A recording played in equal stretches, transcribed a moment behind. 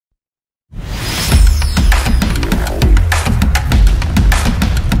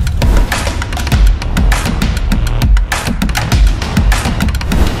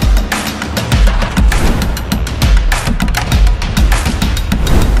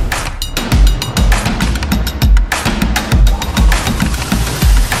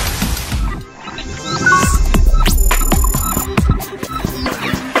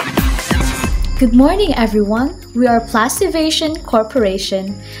Good morning, everyone. We are Plastivation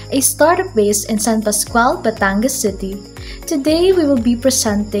Corporation, a startup based in San Pascual, Batangas City. Today, we will be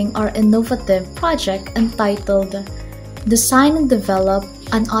presenting our innovative project entitled Design and Develop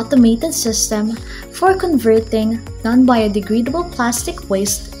an Automated System for Converting Non-Biodegradable Plastic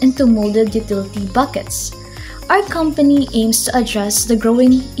Waste into Molded Utility Buckets. Our company aims to address the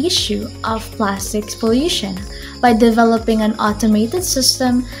growing issue of plastics pollution by developing an automated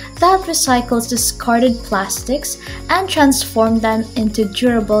system that recycles discarded plastics and transforms them into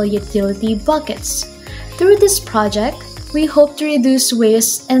durable utility buckets. Through this project, we hope to reduce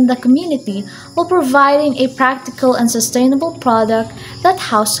waste in the community while providing a practical and sustainable product that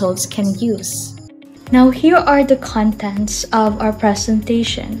households can use. Now here are the contents of our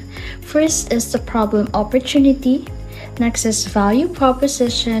presentation. First is the problem opportunity, next is value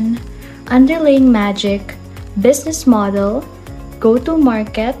proposition, underlying magic, business model,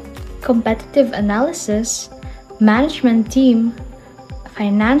 go-to-market, competitive analysis, management team,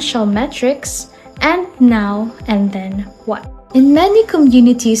 financial metrics, and now and then what. In many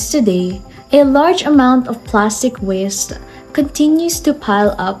communities today, a large amount of plastic waste continues to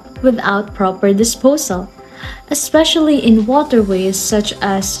pile up without proper disposal, especially in waterways such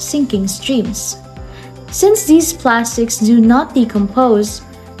as sinking streams. Since these plastics do not decompose,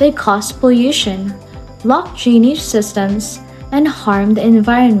 they cause pollution, block drainage systems, and harm the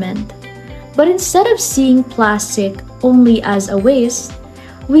environment. But instead of seeing plastic only as a waste,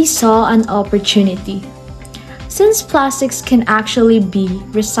 we saw an opportunity. Since plastics can actually be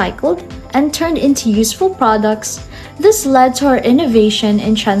recycled and turned into useful products, this led to our innovation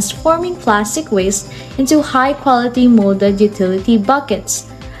in transforming plastic waste into high-quality molded utility buckets.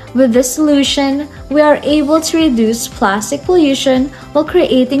 With this solution, we are able to reduce plastic pollution while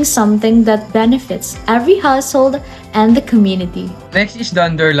creating something that benefits every household and the community. Next is the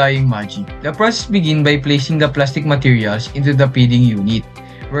underlying magic. The process begins by placing the plastic materials into the feeding unit,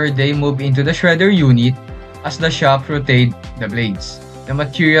 where they move into the shredder unit as the shop rotates the blades. The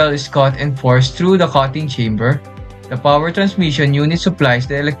material is cut and forced through the cutting chamber. The power transmission unit supplies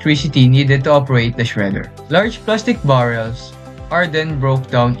the electricity needed to operate the shredder. Large plastic barrels are then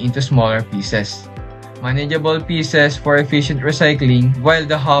broken down into smaller pieces, manageable pieces for efficient recycling, while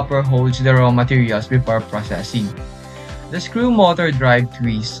the hopper holds the raw materials before processing. The screw motor drive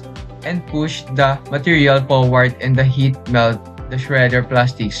twists and push the material forward, and the heat melt the shredder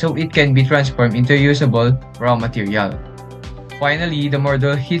plastic so it can be transformed into usable raw material. Finally, the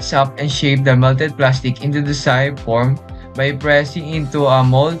motor heats up and shapes the melted plastic into the desired form by pressing into a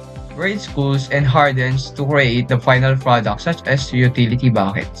mold where it cools and hardens to create the final product such as utility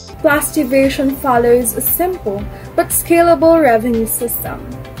buckets. Plastivation follows a simple but scalable revenue system.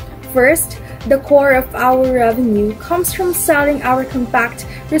 First, the core of our revenue comes from selling our compact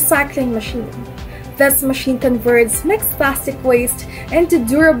recycling machine. This machine converts mixed plastic waste into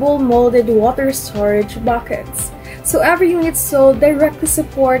durable molded water storage buckets. So every unit sold directly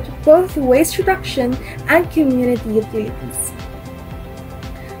supports both waste reduction and community utilities.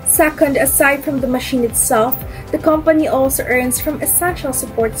 Second, aside from the machine itself, the company also earns from essential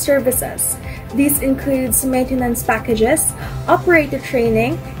support services. This includes maintenance packages, operator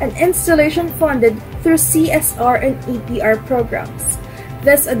training, and installation funded through CSR and EPR programs.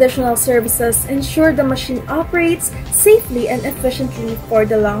 These additional services ensure the machine operates safely and efficiently for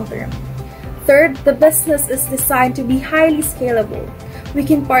the long term. Third, the business is designed to be highly scalable. We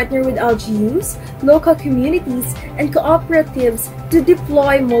can partner with LGUs, local communities, and cooperatives to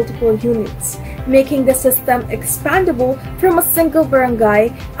deploy multiple units, making the system expandable from a single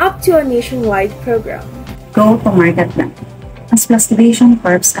barangay up to a nationwide program. Go-to-market plan. As Plastivation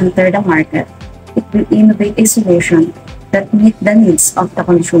Corps enter the market, it will innovate a solution that meets the needs of the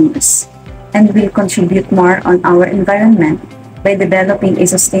consumers and will contribute more on our environment by developing a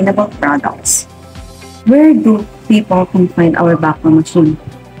sustainable products. Where do people can find our backpack machine?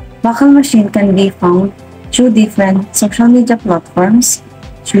 Backpack machine can be found through different social media platforms,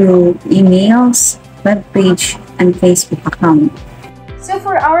 through emails, web page, and Facebook account. So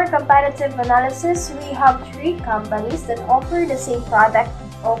for our competitive analysis, we have 3 companies that offer the same product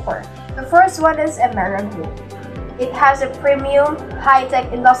offer. The first one is Amerigo. It has a premium,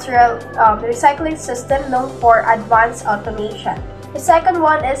 high-tech industrial recycling system known for advanced automation. The second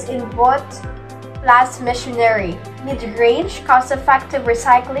one is Invot Plus Machinery, mid-range, cost-effective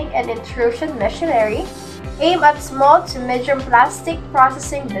recycling and intrusion machinery, aimed at small to medium plastic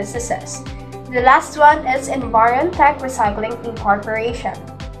processing businesses. The last one is EnvironTech Recycling Incorporation,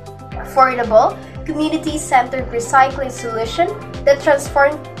 affordable, community-centered recycling solution that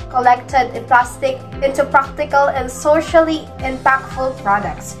transforms collected plastic into practical and socially impactful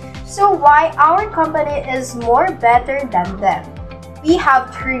products. So why our company is more better than them? We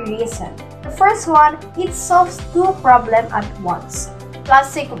have 3 reasons. The first one, it solves 2 problems at once: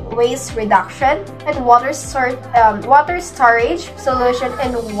 plastic waste reduction and water storage solution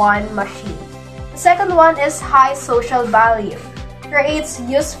in one machine. The second one is high social value. Creates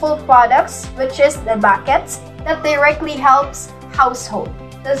useful products, which is the buckets, that directly helps household.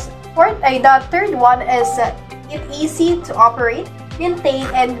 The third one is it's easy to operate, maintain,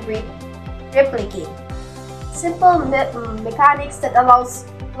 and replicate. Simple mechanics that allows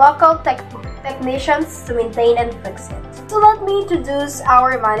local technicians to maintain and fix it. So let me introduce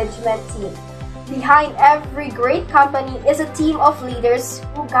our management team. Behind every great company is a team of leaders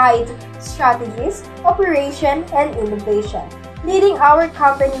who guide strategies, operation, and innovation. Leading our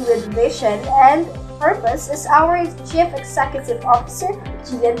company with vision and purpose is our Chief Executive Officer,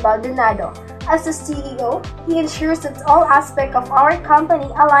 Gian Baldonado. As the CEO, he ensures that all aspects of our company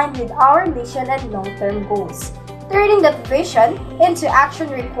align with our mission and long-term goals. Turning that vision into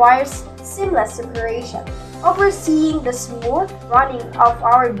action requires seamless operation. Overseeing the smooth running of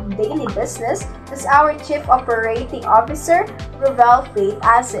our daily business is our Chief Operating Officer, Rovel Faith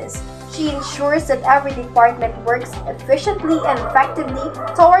Aziz. She ensures that every department works efficiently and effectively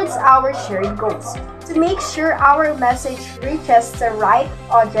towards our shared goals. To make sure our message reaches the right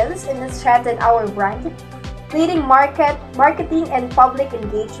audience and strengthen our brand, leading marketing and public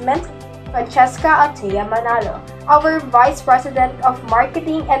engagement, Francesca Atea Manalo, our Vice President of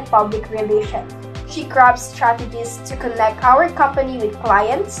Marketing and Public Relations. She crafts strategies to connect our company with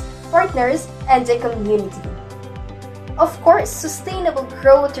clients, partners, and the community. Of course, sustainable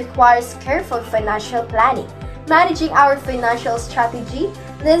growth requires careful financial planning. Managing our financial strategy,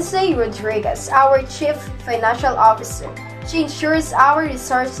 Lindsay Rodriguez, our Chief Financial Officer. She ensures our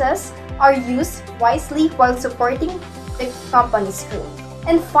resources are used wisely while supporting the company's growth.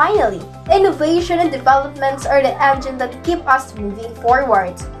 And finally, innovation and developments are the engine that keep us moving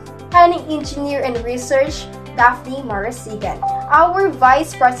forward. Planning Engineer and Research, Daphne Marasigan, our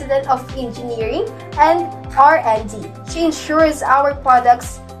Vice President of Engineering and R&D. She ensures our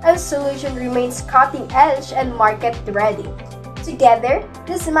products and solution remains cutting edge and market ready. Together,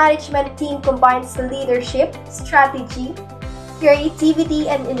 this management team combines the leadership, strategy, creativity,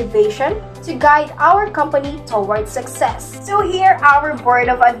 and innovation to guide our company towards success. So here our Board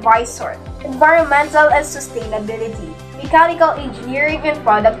of Advisors: Environmental and Sustainability, Mechanical Engineering and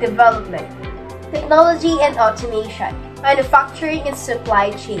Product Development, Technology and Automation, Manufacturing and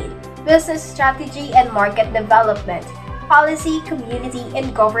Supply Chain, Business Strategy and Market Development, Policy, Community,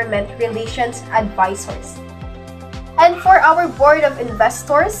 and Government Relations Advisors. And for our Board of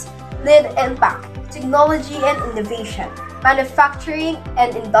Investors, Lead Impact, Technology and Innovation, Manufacturing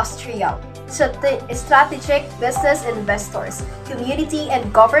and Industrial, Strategic Business Investors, Community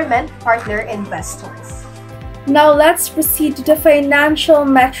and Government Partner Investors. Now let's proceed to the financial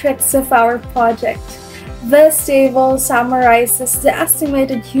metrics of our project. This table summarizes the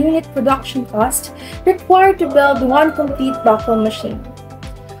estimated unit production cost required to build one complete buckle machine.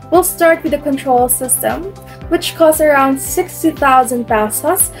 We'll start with the control system, which costs around 60,000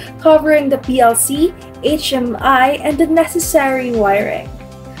 pesos, covering the PLC, HMI, and the necessary wiring.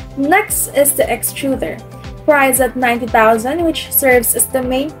 Next is the extruder, priced at 90,000, which serves as the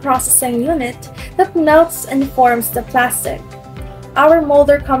main processing unit that melts and forms the plastic. Our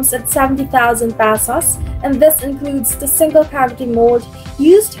molder comes at 70,000 pesos, and this includes the single cavity mold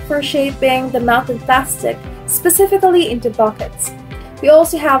used for shaping the melted plastic specifically into buckets. We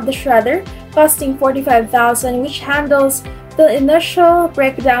also have the shredder, costing 45,000, which handles the initial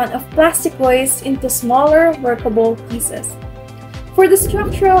breakdown of plastic waste into smaller workable pieces. For the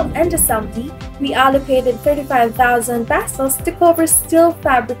structural end assembly, we allocated 35,000 pesos to cover steel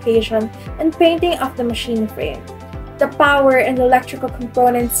fabrication and painting of the machine frame. The power and electrical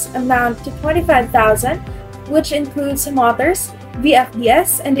components amount to 25,000, which includes motors,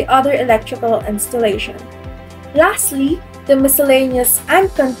 VFDs, and the other electrical installation. Lastly, the miscellaneous and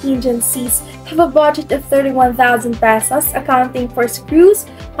contingencies have a budget of 31,000 pesos, accounting for screws,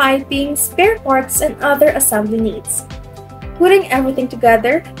 piping, spare parts, and other assembly needs. Putting everything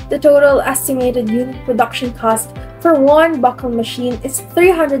together, the total estimated unit production cost for one buckle machine is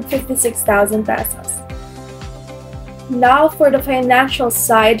 356,000 pesos. Now for the financial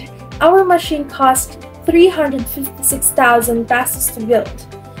side, our machine cost 356,000 pesos to build.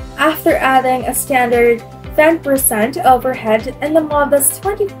 After adding a standard 10% overhead and a modest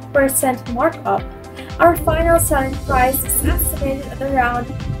 20% markup, our final selling price is estimated at around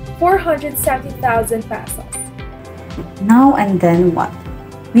 470,000 pesos. Now and then what?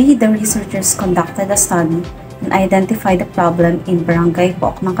 We, the researchers, conducted a study and identify the problem in Barangay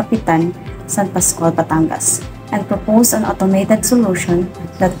Pook ng Kapitan, San Pascual, Batangas, and propose an automated solution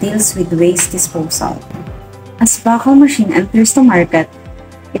that deals with waste disposal. As Bacal machine enters the market,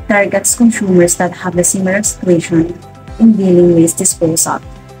 it targets consumers that have a similar situation in dealing waste disposal,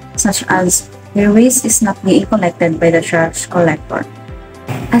 such as their waste is not being collected by the trash collector.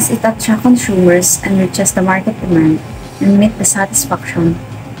 As it attracts consumers and reaches the market demand and meet the satisfaction,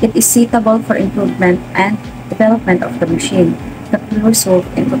 it is suitable for improvement and development of the machine that will result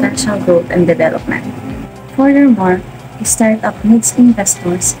in potential growth and development. Furthermore, a startup needs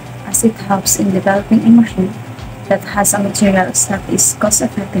investors as it helps in developing a machine that has a material that is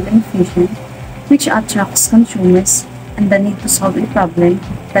cost-effective and efficient, which attracts consumers and the need to solve a problem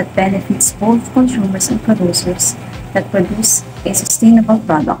that benefits both consumers and producers that produce a sustainable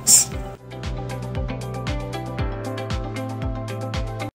products.